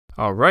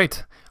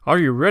Alright, are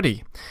you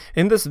ready?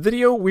 In this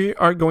video, we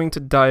are going to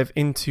dive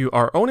into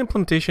our own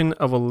implementation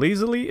of a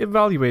lazily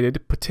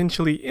evaluated,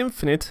 potentially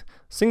infinite,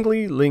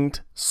 singly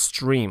linked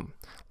stream.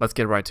 Let's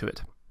get right to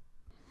it.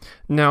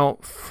 Now,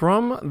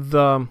 from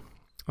the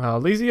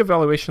lazy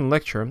evaluation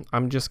lecture,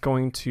 I'm just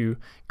going to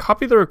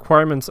copy the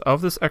requirements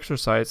of this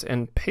exercise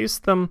and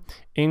paste them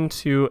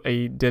into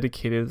a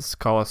dedicated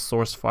Scala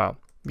source file,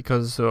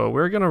 because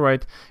we're going to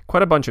write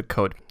quite a bunch of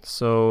code.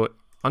 So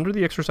under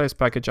the exercise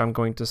package, I'm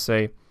going to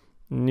say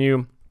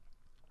new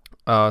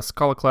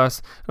Scala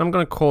class, and I'm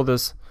going to call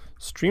this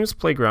streams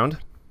playground,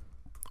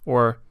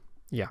 or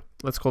yeah,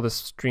 let's call this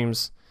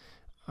streams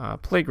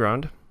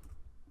playground.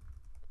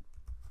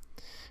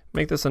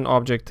 Make this an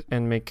object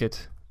and make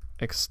it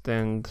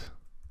extend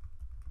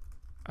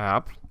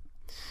app,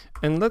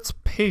 and let's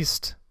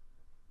paste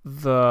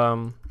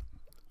the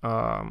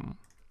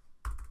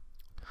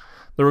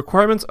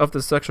requirements of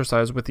this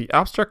exercise with the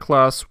abstract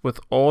class with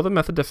all the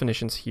method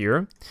definitions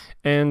here,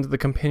 and the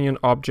companion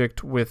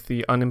object with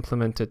the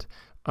unimplemented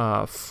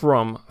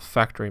from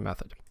factory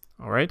method.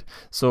 All right,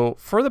 so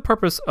for the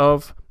purpose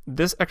of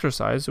this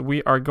exercise,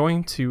 we are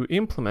going to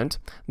implement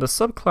the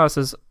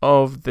subclasses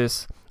of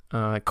this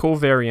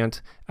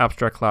covariant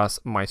abstract class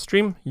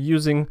myStream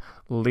using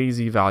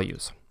lazy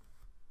values.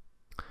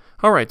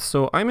 All right,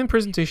 so I'm in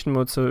presentation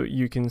mode so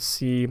you can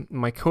see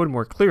my code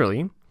more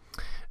clearly.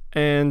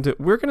 And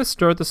we're going to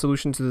start the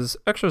solution to this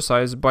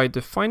exercise by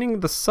defining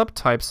the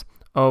subtypes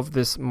of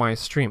this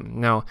myStream.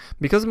 Now,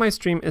 because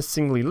myStream is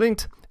singly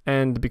linked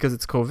and because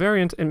it's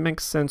covariant, it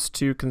makes sense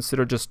to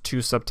consider just two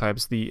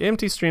subtypes, the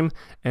empty stream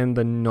and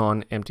the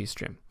non-empty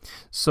stream.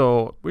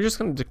 So we're just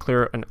going to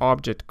declare an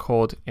object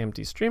called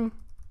empty stream,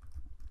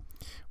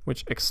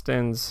 which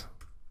extends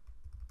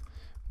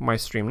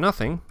myStream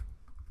nothing,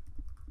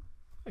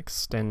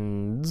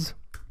 extends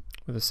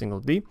with a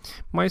single D,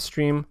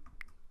 myStream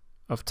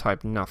of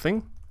type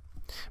nothing,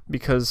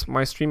 because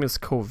myStream is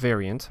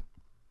covariant.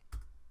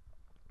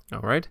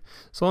 All right,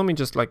 so let me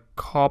just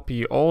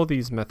copy all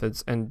these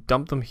methods and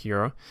dump them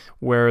here,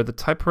 where the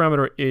type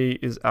parameter a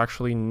is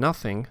actually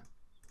nothing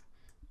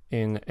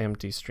in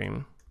empty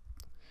stream.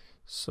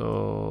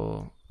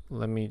 So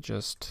let me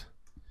just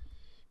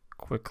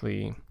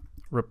quickly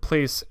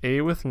replace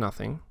a with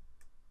nothing.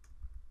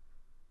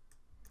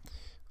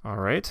 All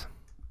right.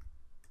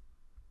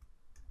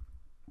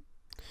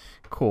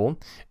 Cool.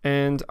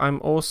 And I'm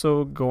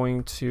also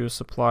going to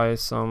supply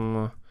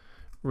some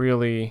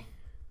really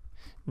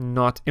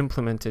not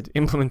implemented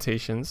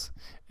implementations,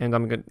 and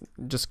I'm going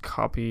to just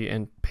copy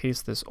and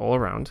paste this all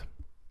around.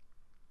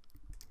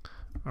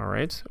 All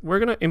right, we're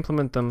going to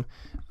implement them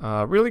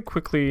really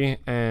quickly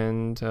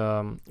and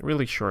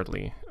really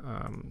shortly.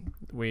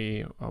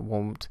 We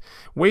won't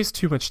waste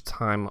too much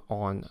time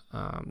on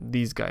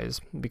these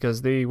guys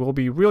because they will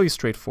be really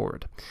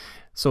straightforward.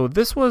 So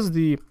this was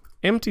the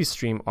empty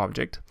stream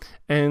object,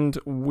 and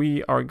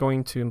we are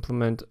going to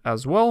implement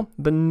as well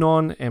the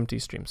non-empty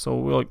stream. So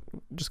we're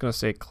just going to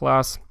say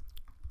class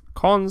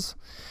cons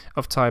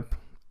of type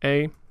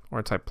a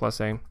or type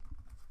plus a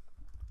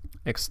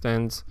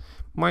extends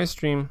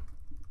myStream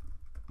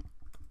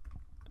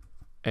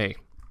a.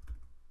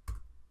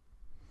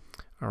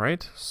 All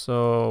right,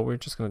 so we're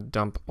just going to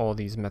dump all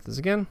these methods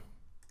again.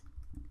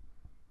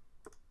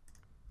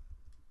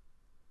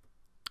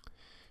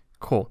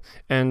 Cool.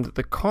 And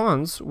the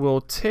cons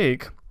will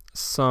take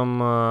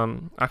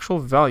some actual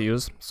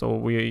values. So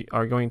we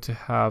are going to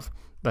have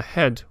the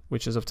head,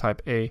 which is of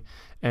type A,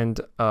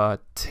 and a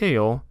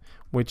tail,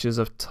 which is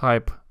of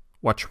type,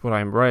 watch what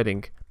I'm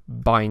writing,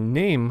 by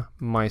name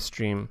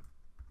myStream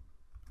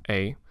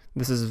A.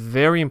 This is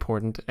very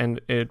important, and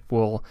it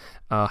will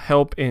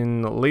help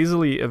in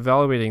lazily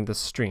evaluating the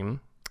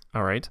stream.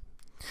 All right.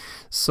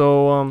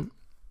 So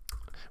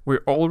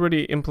we're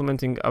already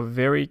implementing a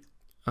very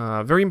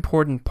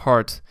important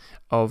part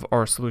of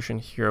our solution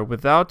here.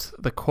 Without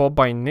the call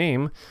by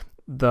name,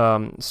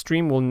 the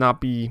stream will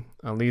not be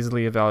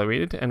lazily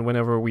evaluated, and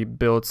whenever we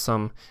build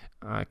some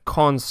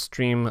cons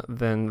stream,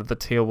 then the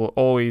tail will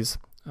always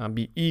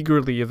be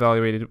eagerly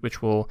evaluated,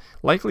 which will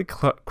likely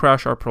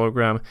crash our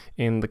program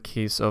in the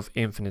case of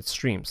infinite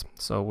streams.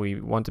 So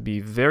we want to be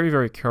very,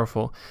 very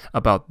careful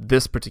about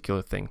this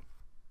particular thing.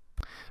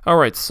 All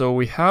right, so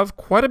we have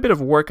quite a bit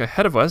of work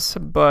ahead of us,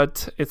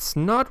 but it's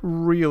not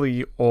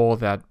really all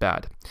that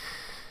bad.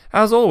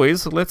 As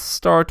always, let's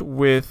start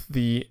with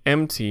the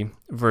empty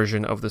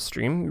version of the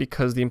stream,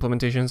 because the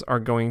implementations are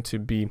going to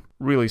be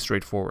really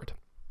straightforward.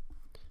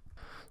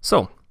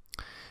 So,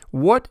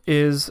 what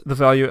is the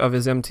value of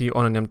is empty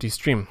on an empty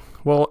stream?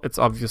 Well, it's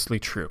obviously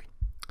true.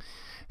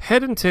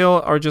 Head and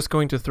tail are just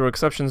going to throw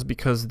exceptions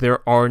because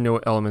there are no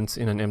elements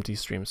in an empty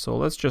stream. So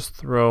let's just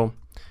throw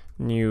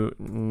new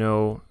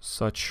no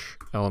such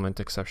element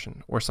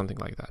exception or something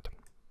like that.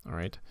 All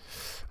right,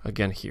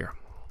 again here.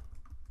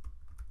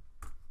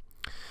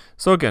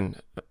 So again,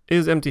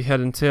 is empty head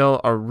and tail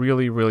are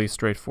really, really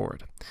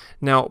straightforward.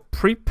 Now,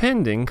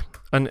 prepending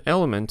an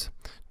element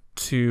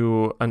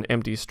to an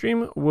empty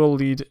stream will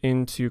lead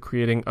into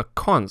creating a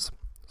cons.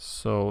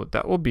 So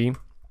that will be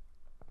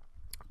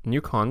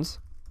new cons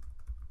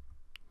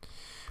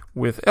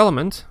with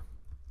element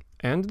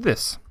and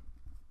this.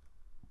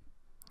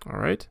 All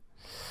right.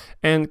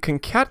 And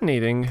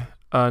concatenating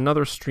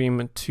another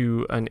stream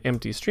to an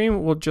empty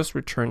stream will just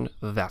return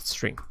that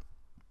stream.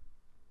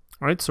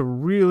 All right, so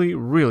really,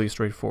 really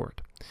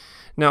straightforward.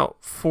 Now,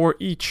 for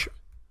each,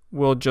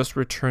 we'll just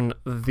return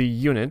the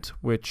unit,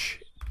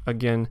 which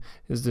again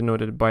is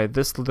denoted by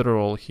this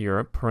literal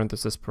here,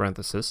 parenthesis,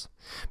 parenthesis,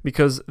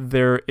 because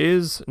there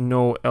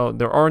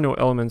are no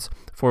elements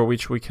for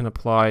which we can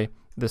apply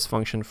this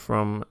function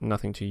from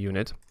nothing to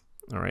unit.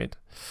 All right.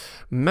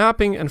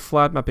 Mapping and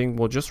flat mapping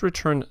will just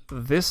return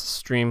this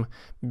stream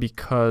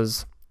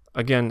because,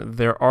 again,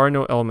 there are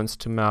no elements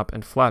to map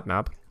and flat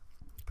map.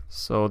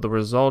 So the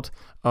result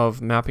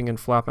of mapping and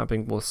flat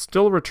mapping will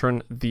still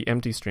return the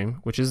empty stream,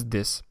 which is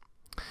this.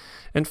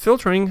 And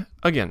filtering,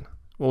 again,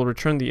 will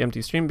return the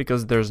empty stream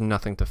because there's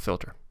nothing to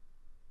filter.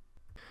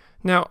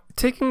 Now,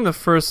 taking the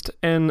first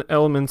n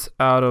elements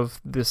out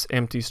of this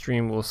empty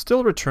stream will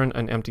still return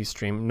an empty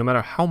stream, no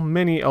matter how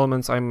many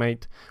elements I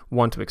might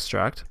want to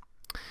extract.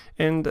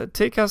 And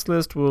take as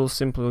list will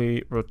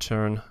simply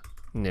return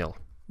nil,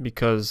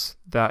 because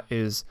that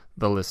is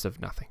the list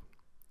of nothing.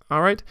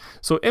 All right,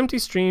 so empty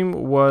stream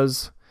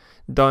was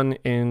done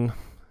in,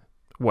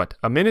 what,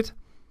 a minute?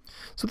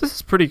 So this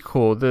is pretty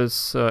cool.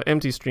 This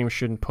empty stream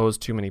shouldn't pose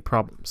too many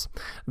problems.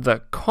 The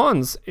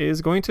cons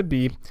is going to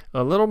be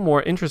a little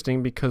more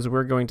interesting because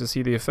we're going to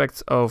see the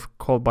effects of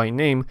call by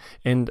name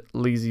and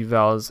lazy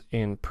vals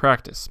in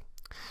practice.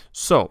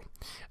 So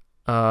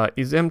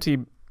is empty,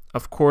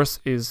 of course,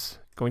 is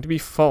going to be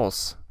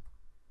false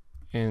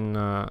in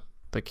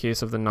the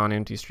case of the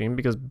non-empty stream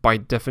because by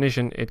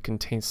definition it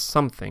contains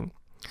something.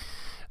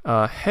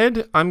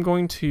 Head, I'm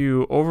going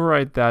to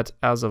override that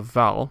as a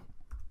val,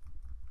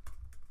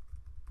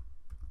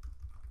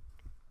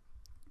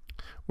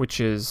 which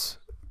is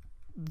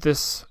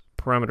this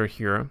parameter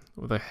here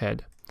with a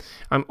head.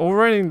 I'm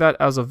overriding that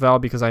as a val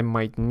because I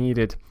might need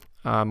it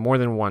more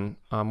than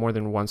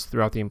once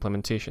throughout the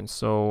implementation.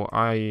 So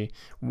I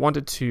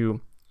wanted to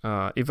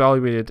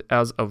evaluate it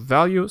as a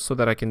value so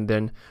that I can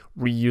then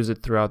reuse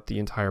it throughout the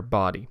entire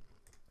body.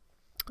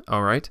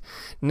 All right.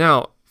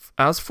 Now,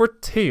 as for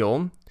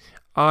tail,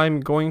 I'm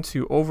going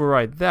to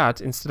override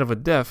that instead of a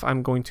def.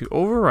 I'm going to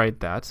override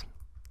that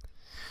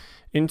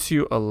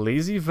into a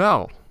lazy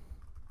val,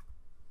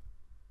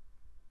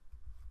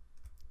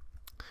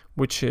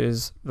 which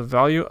is the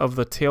value of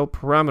the tail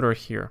parameter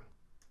here.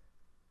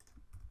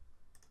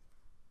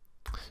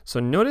 So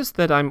notice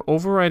that I'm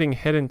overriding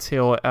head and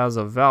tail as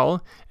a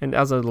val and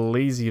as a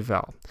lazy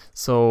val.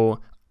 So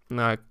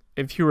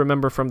if you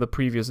remember from the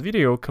previous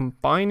video,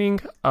 combining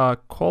a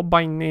call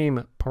by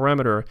name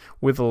parameter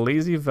with a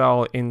lazy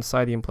val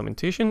inside the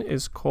implementation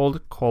is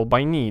called call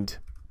by need.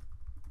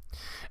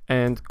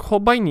 And call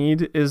by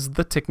need is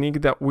the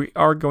technique that we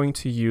are going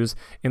to use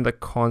in the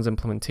cons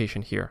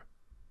implementation here.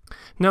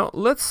 Now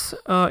let's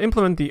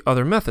implement the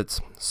other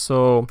methods.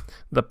 So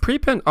the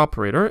prepend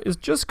operator is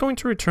just going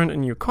to return a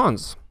new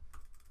cons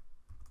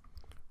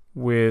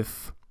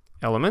with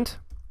element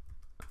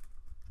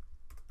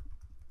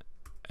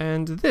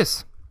and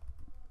this.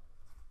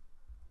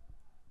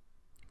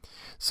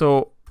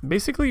 So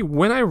basically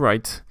when I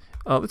write,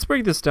 let's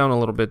break this down a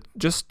little bit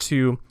just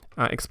to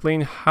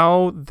explain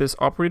how this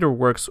operator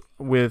works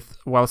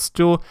while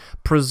still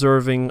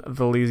preserving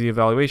the lazy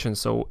evaluation.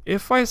 So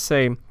if I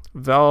say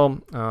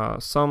val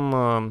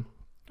some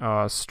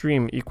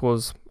stream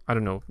equals, I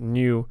don't know,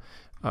 new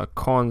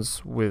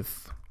cons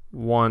with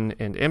 1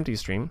 and empty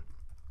stream,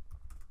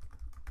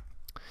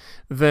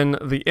 then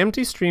the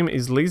empty stream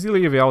is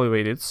lazily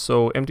evaluated,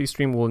 so empty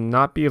stream will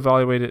not be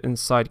evaluated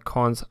inside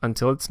cons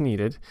until it's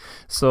needed.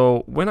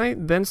 So when I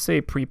then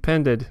say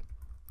prepended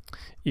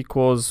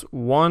equals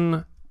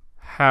 1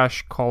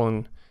 hash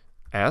colon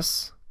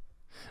s,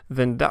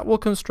 then that will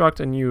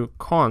construct a new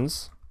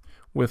cons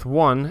with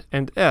 1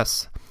 and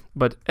s.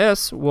 But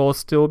s will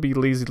still be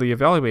lazily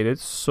evaluated,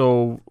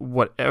 so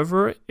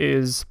whatever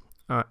is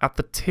at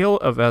the tail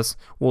of s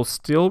will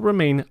still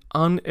remain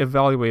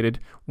unevaluated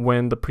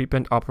when the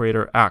prepend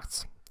operator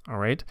acts. All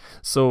right,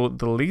 so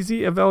the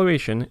lazy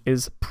evaluation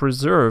is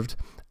preserved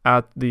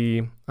at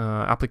the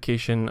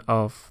application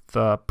of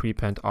the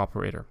prepend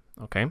operator.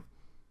 Okay,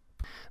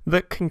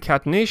 the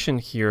concatenation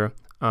here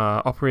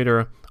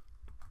operator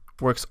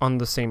works on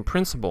the same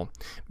principle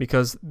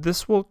because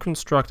this will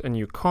construct a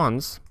new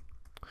cons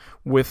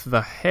with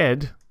the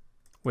head,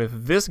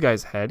 with this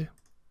guy's head,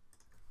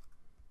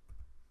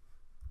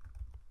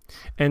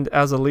 and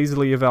as a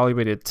lazily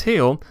evaluated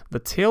tail, the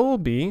tail will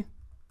be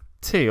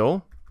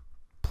tail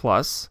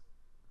plus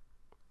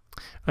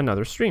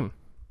another stream.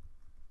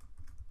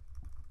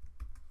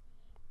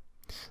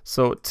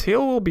 So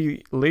tail will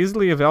be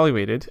lazily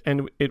evaluated,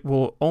 and it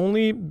will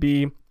only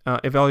be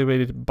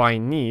evaluated by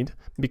need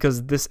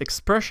because this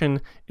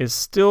expression is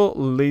still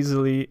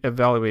lazily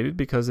evaluated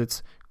because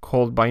it's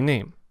called by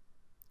name.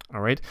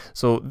 All right,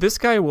 so this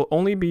guy will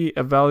only be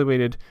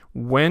evaluated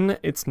when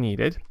it's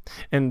needed,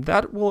 and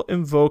that will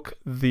invoke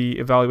the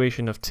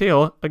evaluation of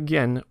tail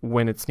again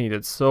when it's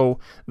needed. So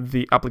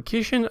the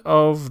application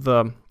of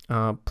the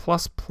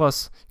plus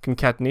plus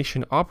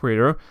concatenation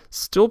operator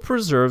still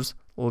preserves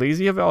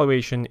lazy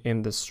evaluation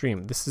in the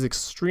stream. This is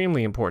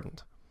extremely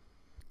important.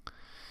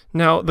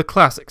 Now the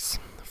classics.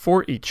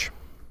 For each.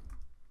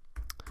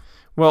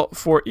 Well,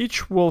 for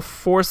each will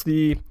force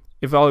the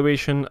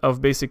evaluation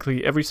of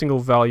basically every single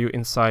value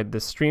inside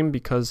this stream,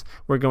 because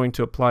we're going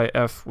to apply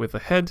f with a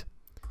head,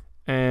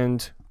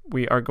 and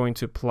we are going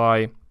to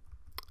apply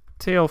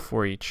tail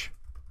for each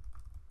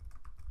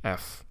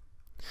f.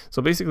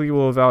 So basically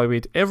we'll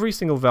evaluate every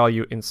single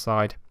value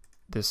inside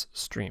this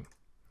stream.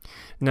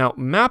 Now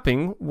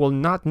mapping will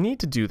not need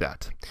to do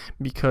that,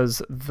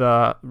 because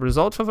the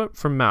result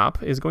for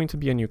map is going to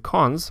be a new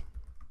cons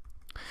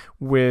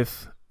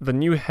with the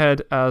new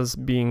head as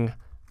being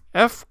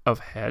f of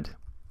head,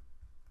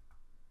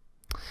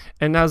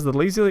 and as the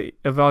lazily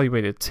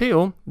evaluated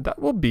tail, that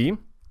will be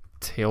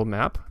tail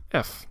map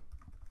f.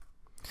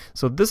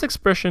 So this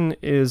expression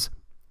is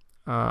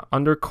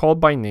under call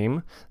by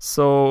name,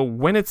 so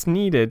when it's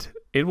needed,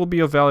 it will be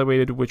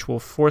evaluated, which will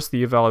force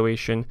the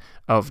evaluation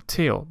of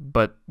tail,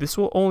 but this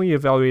will only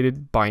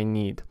evaluated by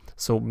need.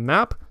 So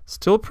map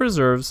still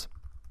preserves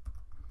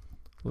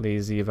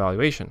lazy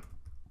evaluation.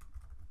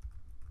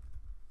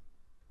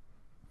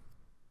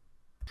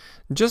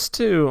 Just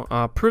to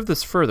prove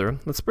this further,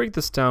 let's break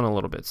this down a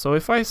little bit. So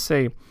if I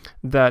say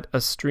that a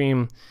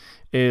stream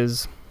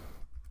is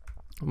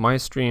my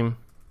stream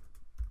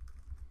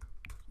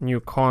new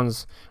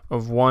cons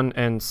of 1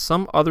 and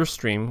some other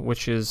stream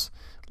which is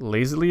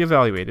lazily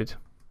evaluated,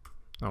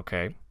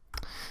 okay,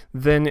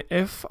 then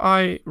if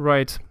I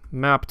write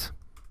mapped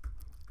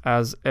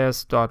as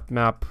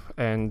s.map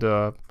and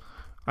I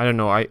don't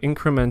know, I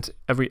increment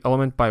every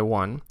element by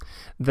 1,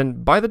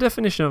 then by the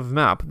definition of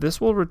map,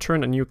 this will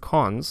return a new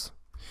cons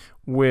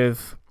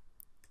with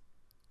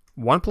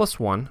 1 plus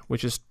 1,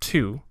 which is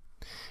 2,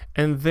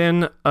 and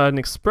then an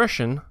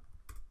expression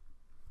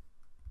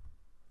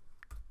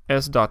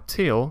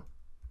s.tail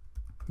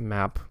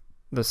map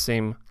the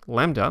same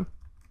lambda,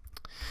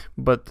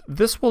 but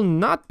this will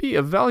not be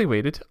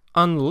evaluated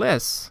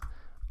unless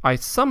I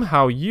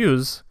somehow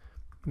use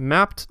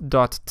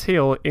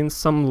mapped.tail in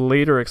some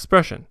later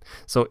expression.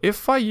 So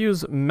if I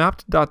use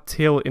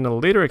mapped.tail in a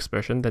later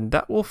expression, then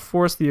that will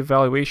force the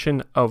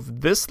evaluation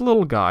of this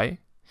little guy,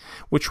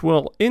 which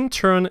will in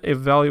turn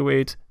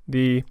evaluate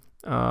the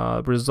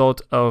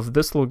result of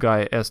this little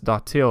guy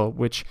s.tail,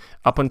 which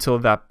up until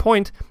that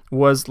point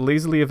was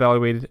lazily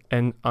evaluated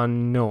and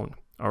unknown.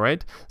 All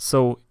right,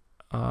 so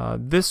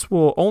this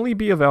will only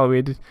be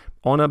evaluated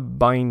on a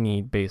by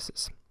need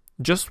basis.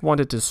 Just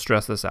wanted to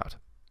stress this out.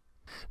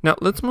 Now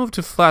let's move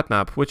to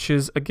flatmap, which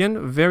is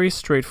again very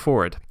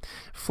straightforward.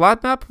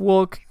 Flatmap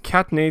will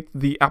concatenate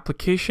the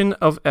application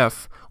of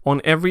f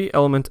on every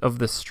element of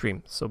this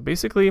stream. So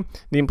basically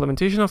the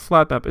implementation of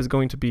flatmap is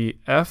going to be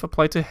f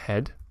applied to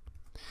head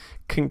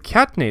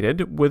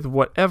concatenated with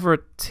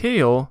whatever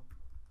tail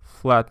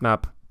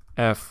flatmap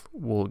f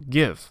will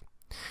give.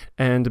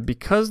 And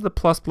because the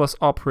plus plus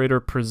operator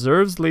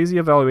preserves lazy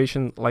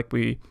evaluation like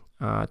we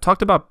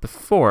talked about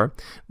before,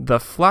 the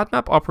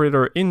flatmap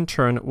operator in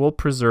turn will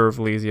preserve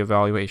lazy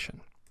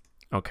evaluation.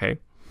 Okay,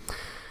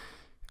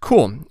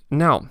 cool.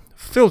 Now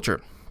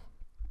filter.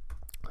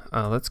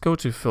 Let's go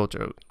to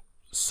filter.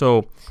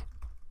 So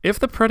if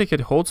the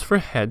predicate holds for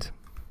head,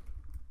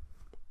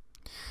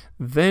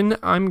 then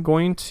I'm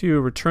going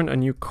to return a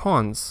new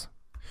cons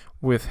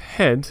with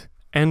head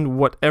and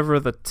whatever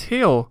the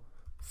tail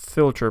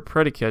filter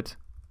predicate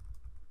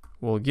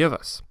will give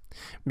us.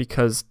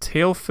 Because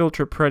tail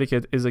filter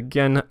predicate is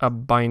again a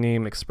by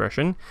name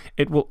expression,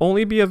 it will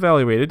only be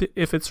evaluated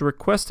if it's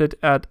requested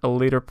at a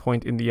later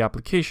point in the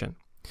application.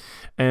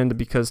 And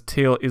because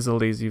tail is a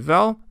lazy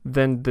val,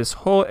 then this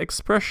whole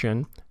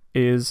expression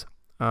is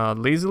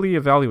lazily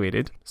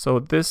evaluated, so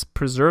this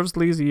preserves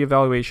lazy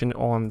evaluation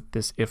on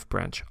this if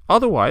branch.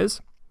 Otherwise,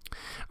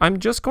 I'm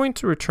just going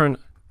to return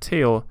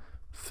tail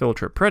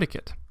filter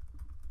predicate.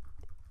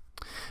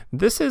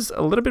 This is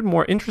a little bit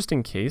more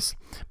interesting case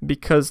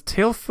because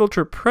tail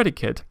filter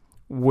predicate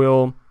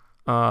will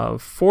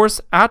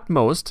force at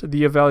most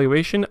the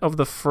evaluation of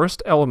the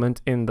first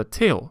element in the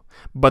tail,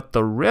 but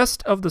the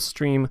rest of the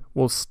stream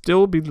will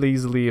still be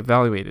lazily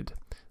evaluated.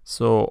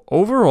 So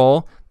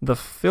overall, the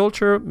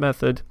filter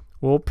method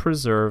will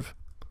preserve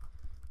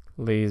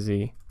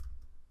lazy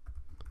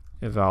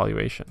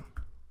evaluation.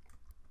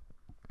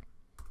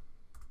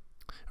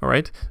 All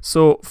right,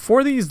 so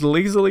for these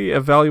lazily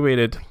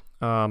evaluated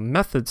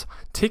methods,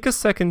 take a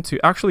second to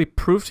actually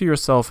prove to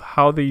yourself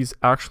how these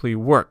actually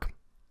work.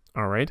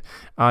 All right,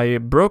 I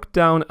broke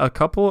down a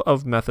couple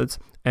of methods,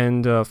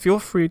 and feel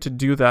free to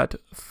do that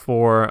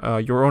for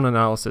your own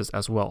analysis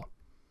as well.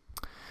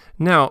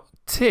 Now,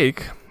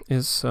 take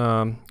is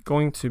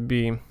going to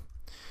be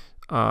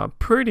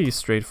pretty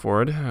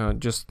straightforward,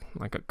 just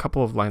like a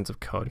couple of lines of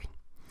code.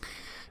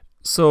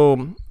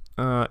 So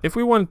if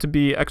we want to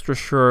be extra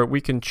sure,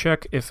 we can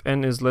check if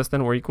n is less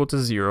than or equal to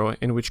 0,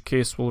 in which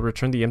case we'll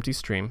return the empty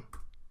stream.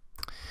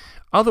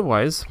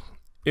 Otherwise,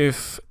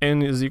 if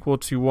n is equal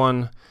to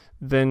 1,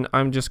 then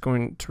I'm just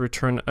going to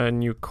return a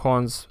new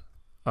cons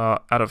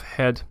out of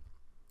head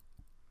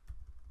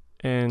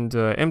and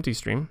empty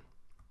stream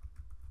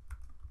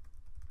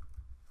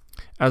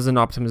as an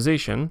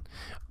optimization.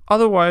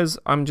 Otherwise,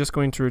 I'm just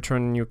going to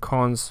return new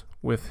cons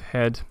with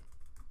head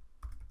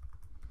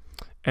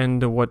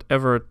and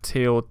whatever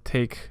tail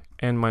take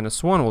n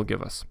minus 1 will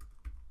give us.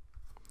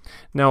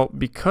 Now,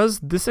 because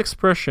this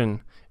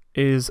expression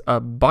is a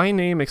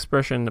by-name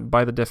expression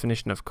by the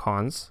definition of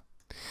cons,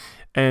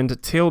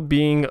 and tail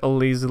being a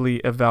lazily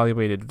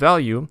evaluated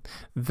value,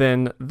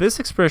 then this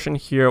expression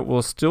here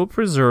will still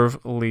preserve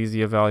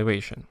lazy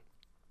evaluation.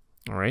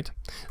 All right,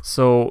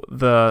 so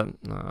the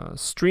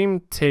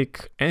stream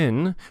take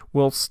n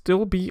will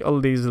still be a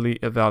lazily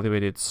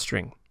evaluated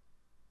string.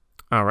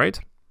 All right.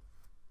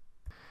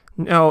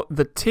 Now,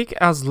 the take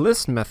as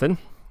list method,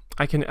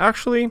 I can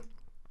actually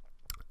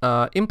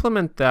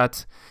implement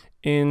that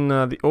in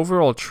the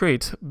overall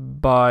trait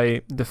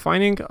by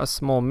defining a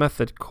small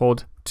method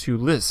called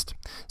toList.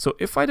 So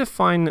if I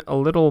define a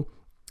little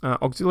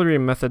auxiliary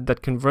method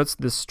that converts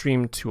this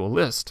stream to a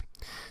list,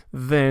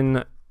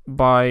 then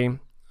by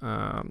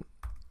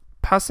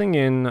passing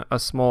in a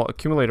small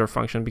accumulator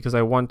function, because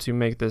I want to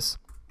make this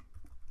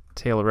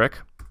tail rec.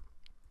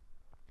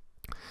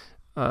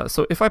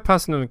 So if I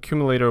pass in an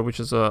accumulator, which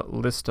is a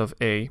list of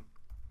a,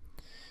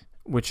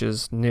 which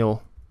is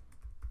nil,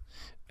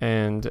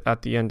 and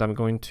at the end I'm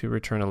going to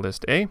return a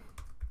list a,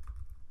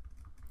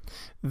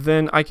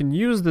 then I can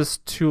use this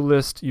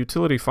toList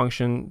utility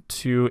function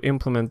to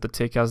implement the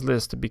take as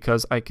list,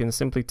 because I can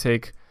simply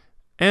take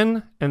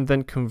n and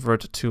then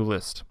convert to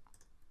list.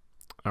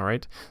 All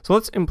right, so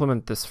let's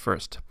implement this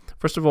first.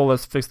 First of all,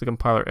 let's fix the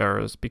compiler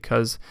errors,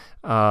 because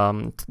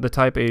the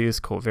type A is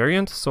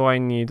covariant, so I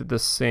need the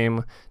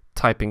same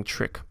typing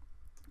trick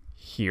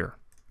here.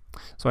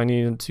 So I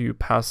need to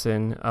pass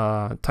in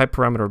type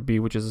parameter b,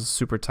 which is a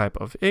super type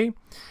of a,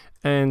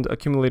 and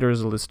accumulator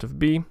is a list of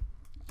b,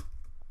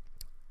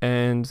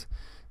 and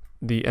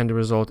the end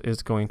result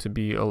is going to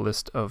be a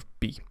list of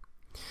b.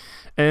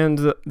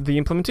 And the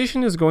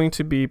implementation is going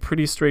to be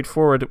pretty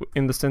straightforward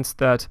in the sense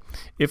that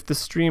if the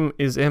stream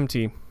is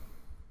empty,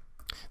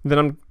 then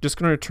I'm just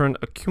going to return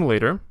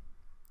accumulator.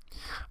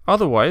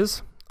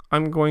 Otherwise,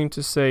 I'm going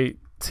to say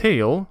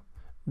tail.toList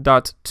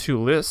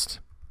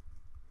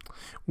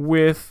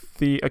with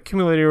the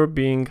accumulator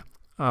being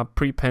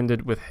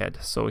prepended with head.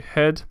 So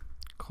head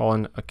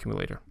colon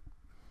accumulator.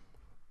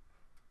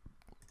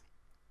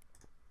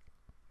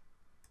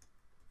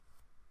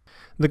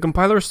 The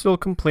compiler still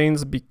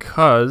complains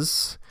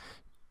because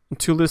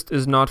toList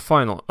is not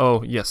final.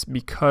 Oh yes,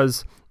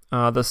 because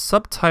the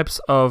subtypes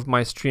of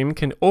my stream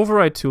can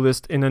override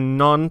toList in a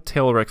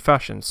non-tailrec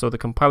fashion. So the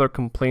compiler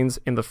complains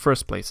in the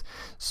first place.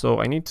 So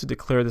I need to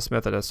declare this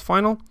method as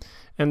final,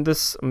 and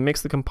this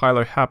makes the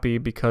compiler happy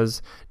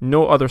because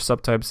no other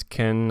subtypes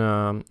can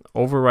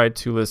override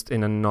toList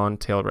in a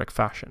non-tailrec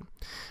fashion.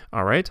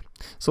 All right,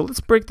 so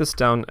let's break this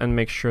down and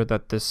make sure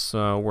that this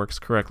works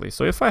correctly.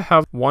 So if I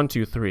have 1,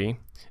 2, 3,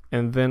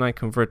 and then I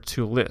convert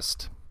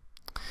toList,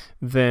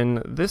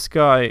 then this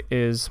guy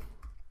is,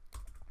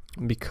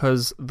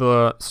 because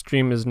the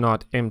stream is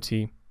not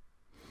empty,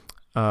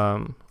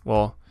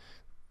 well,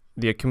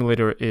 the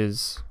accumulator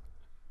is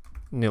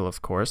nil,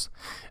 of course.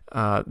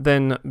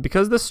 Then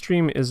because the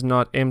stream is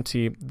not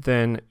empty,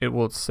 then it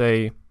will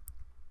say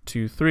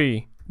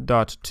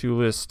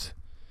 23.toList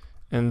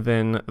and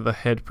then the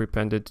head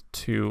prepended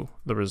to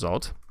the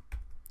result,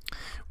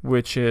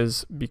 which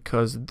is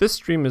because this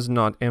stream is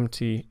not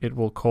empty, it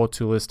will call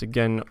toList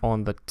again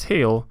on the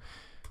tail,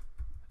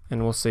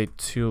 and we'll say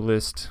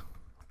toList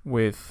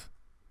with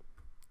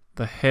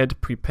the head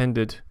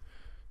prepended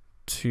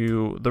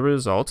to the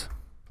result.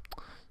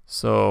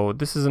 So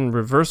this is in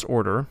reverse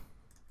order,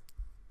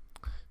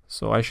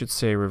 so I should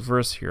say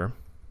reverse here.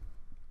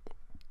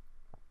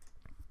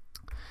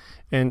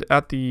 And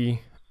at the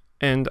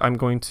end, I'm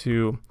going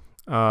to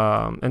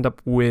end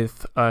up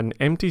with an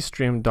empty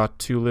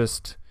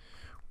stream.toList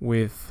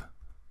with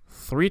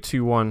 3,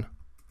 2, 1,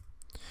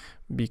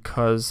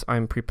 because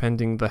I'm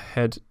prepending the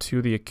head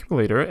to the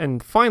accumulator.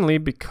 And finally,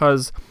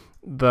 because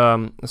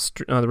the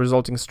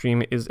resulting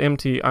stream is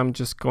empty, I'm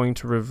just going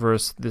to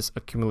reverse this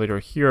accumulator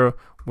here,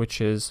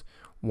 which is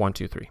 1,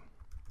 2, 3.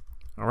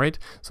 All right,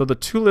 so the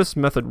toList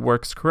method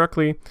works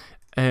correctly,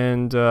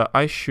 and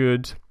I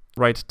should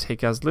write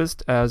take as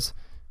list as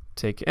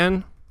take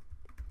n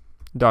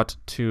dot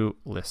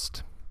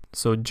toList.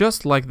 So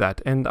just like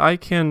that, and I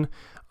can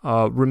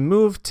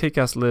remove take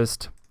as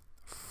list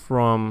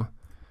from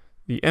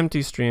the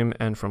empty stream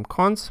and from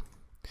cons.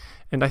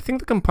 And I think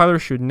the compiler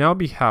should now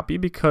be happy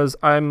because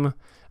I've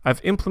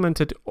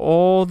implemented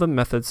all the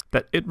methods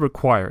that it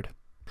required.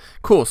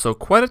 Cool, so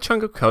quite a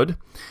chunk of code.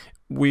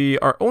 We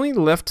are only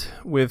left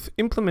with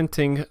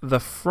implementing the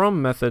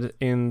from method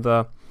in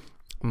the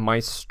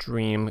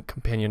myStream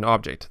companion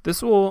object.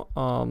 This will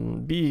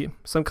be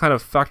some kind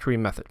of factory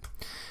method.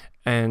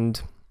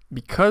 And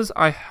because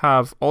I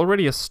have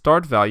already a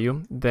start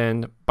value,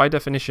 then by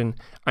definition,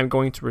 I'm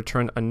going to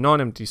return a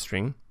non-empty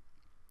string.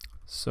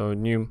 So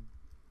new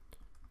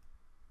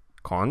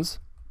cons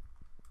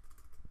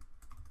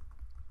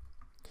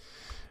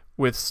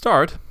with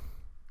start,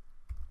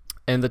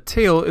 and the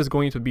tail is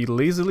going to be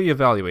lazily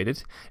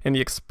evaluated, and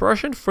the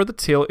expression for the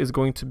tail is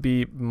going to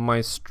be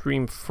my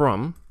stream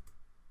from,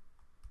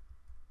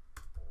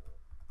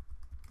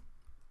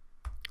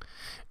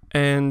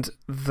 and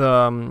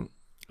the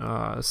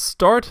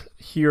start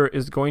here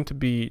is going to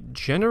be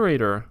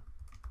generator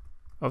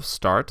of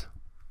start.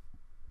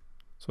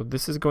 So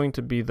this is going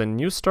to be the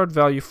new start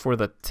value for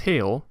the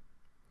tail,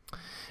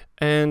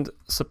 and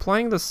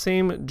supplying the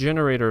same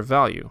generator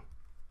value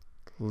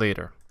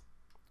later.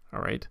 All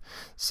right,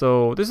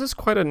 so this is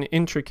quite an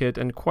intricate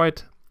and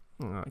quite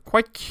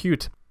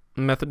cute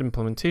method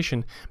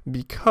implementation,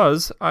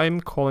 because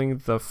I'm calling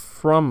the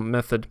from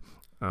method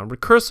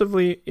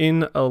recursively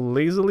in a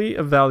lazily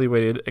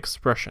evaluated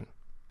expression.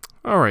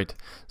 All right,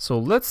 so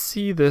let's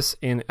see this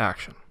in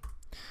action.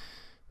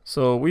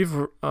 So we've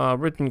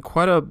written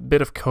quite a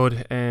bit of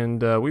code,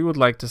 and we would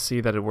like to see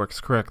that it works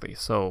correctly.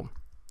 So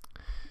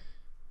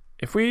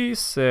if we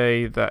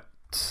say that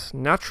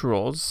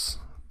naturals,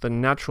 the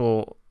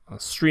natural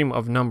stream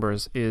of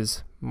numbers,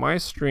 is my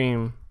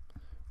stream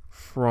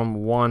from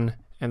 1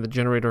 and the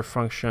generator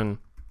function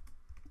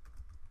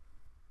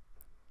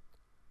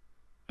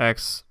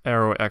x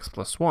arrow x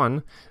plus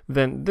 1,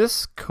 then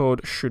this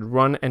code should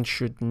run and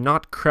should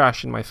not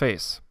crash in my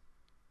face.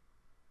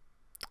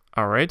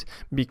 All right,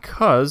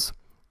 because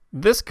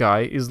this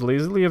guy is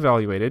lazily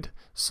evaluated,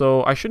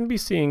 so I shouldn't be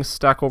seeing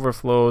stack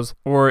overflows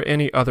or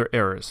any other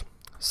errors.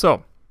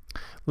 So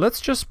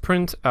let's just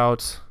print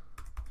out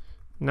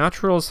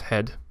naturals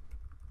head,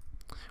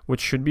 which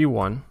should be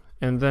 1,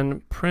 and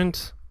then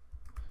print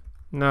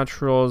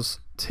naturals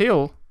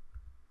tail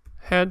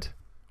head,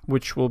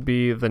 which will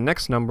be the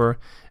next number,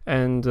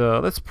 and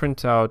let's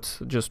print out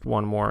just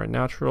one more,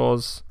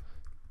 naturals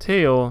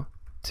tail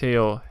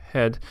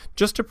head,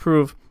 just to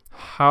prove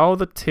how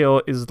the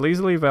tail is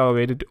lazily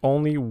evaluated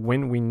only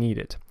when we need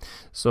it.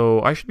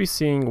 So I should be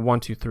seeing 1,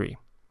 2, 3.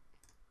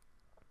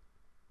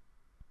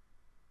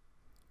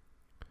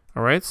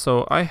 All right,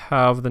 so I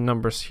have the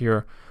numbers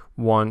here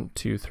 1,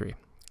 2, 3.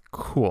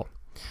 Cool.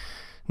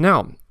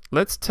 Now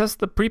let's test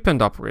the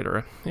prepend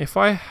operator. If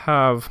I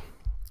have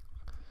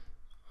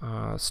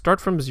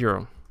start from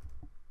 0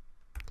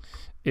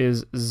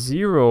 is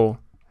 0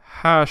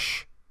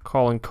 hash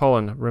colon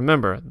colon.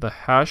 Remember, the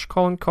hash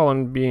colon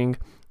colon being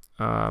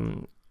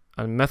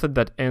a method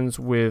that ends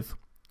with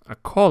a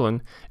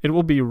colon, it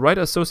will be right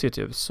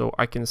associative. So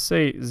I can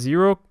say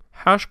 0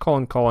 hash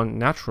colon colon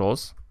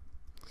naturals,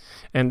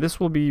 and this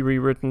will be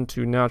rewritten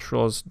to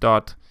naturals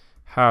dot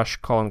hash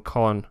colon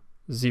colon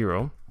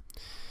 0.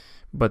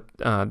 But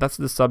that's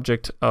the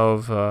subject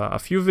of a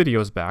few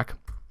videos back.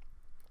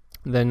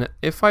 Then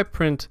if I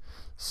print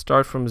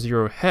start from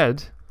 0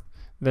 head,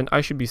 then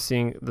I should be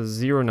seeing the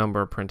 0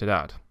 number printed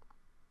out.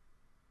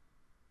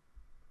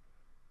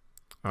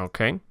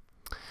 Okay.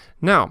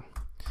 Now,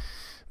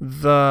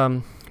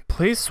 the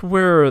place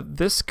where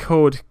this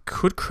code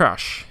could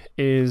crash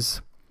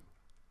is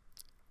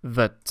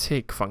the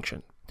take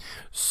function.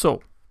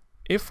 So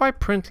if I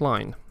print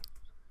line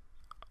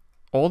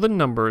all the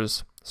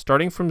numbers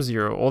starting from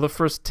 0, all the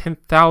first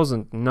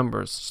 10,000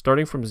 numbers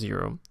starting from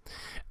 0,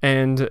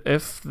 and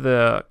if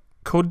the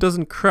code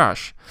doesn't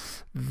crash,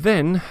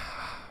 then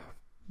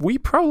we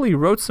probably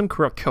wrote some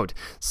corrupt code.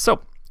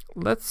 So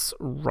let's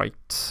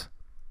write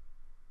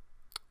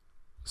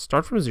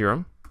start from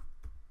 0,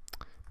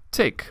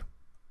 take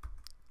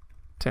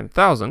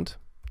 10,000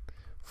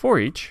 for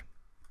each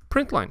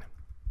print line.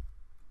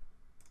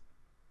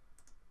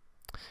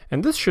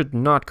 And this should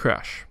not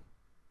crash.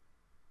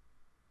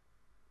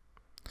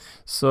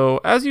 So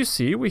as you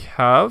see, we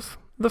have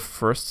the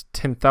first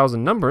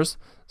 10,000 numbers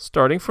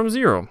starting from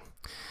 0.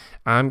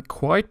 I'm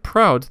quite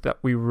proud that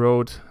we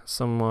wrote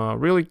some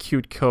really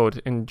cute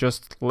code in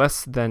just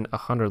less than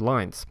 100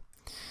 lines.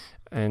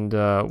 And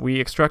we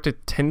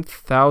extracted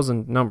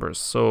 10,000 numbers,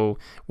 so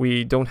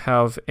we don't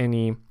have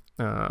any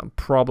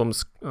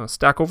problems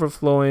stack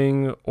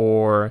overflowing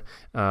or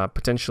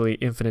potentially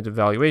infinite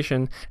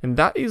evaluation. And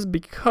that is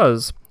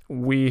because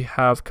we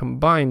have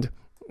combined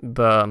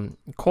the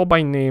call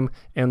by name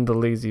and the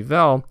lazy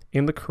val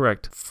in the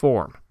correct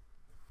form.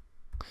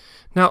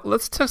 Now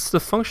let's test the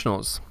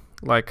functionals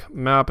like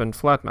map and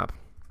flat map.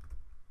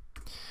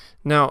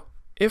 Now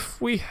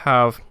if we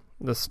have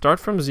the start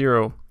from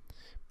 0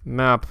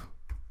 map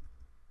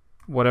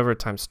whatever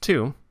times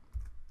 2,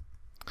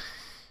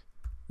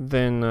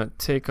 then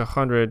take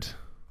 100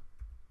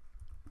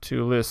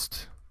 to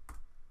list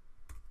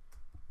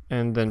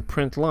and then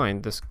print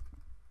line this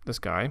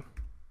guy,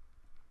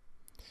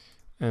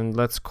 and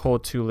let's call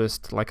to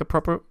list like a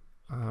proper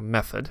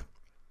method.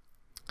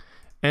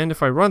 And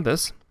if I run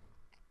this,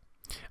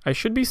 I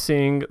should be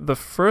seeing the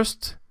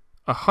first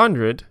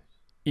 100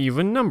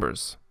 even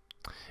numbers.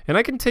 And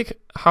I can take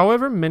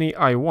however many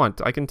I want.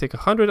 I can take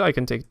 100, I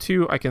can take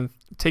 2, I can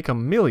take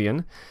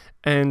 1,000,000,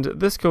 and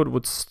this code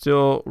would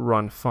still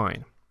run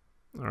fine.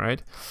 All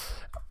right.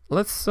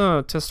 Let's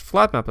test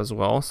flat map as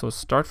well. So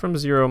start from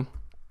 0,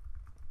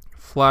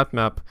 flat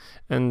map,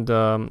 and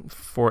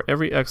for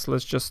every x,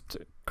 let's just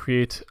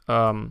create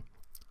a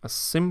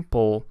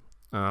simple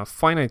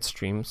finite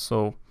stream.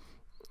 So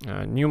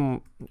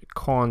new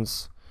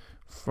cons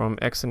from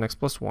x and x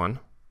plus 1.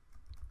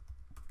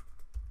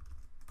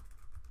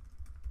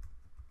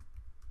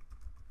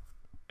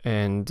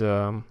 And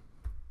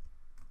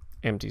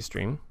empty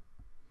stream.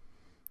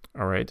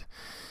 All right.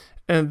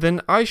 And then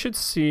I should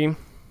see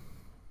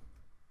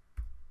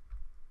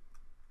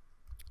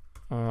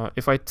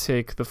if I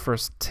take the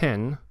first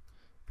 10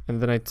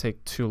 and then I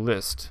take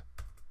toList,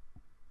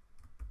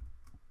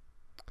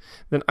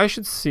 then I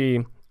should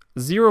see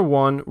 0,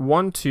 1,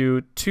 1,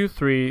 2, 2,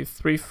 3,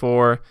 3,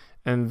 4,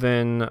 and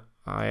then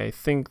I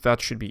think that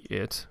should be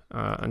it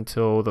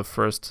until the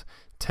first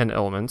 10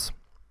 elements.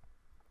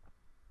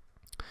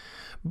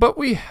 But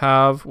we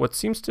have what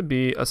seems to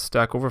be a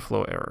Stack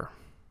Overflow error.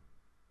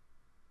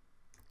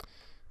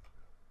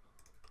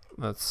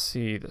 Let's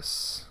see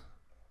this.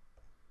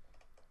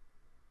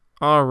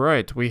 All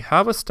right, we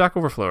have a Stack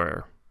Overflow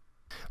error.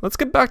 Let's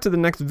get back to the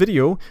next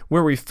video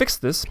where we fix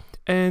this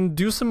and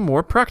do some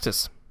more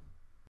practice.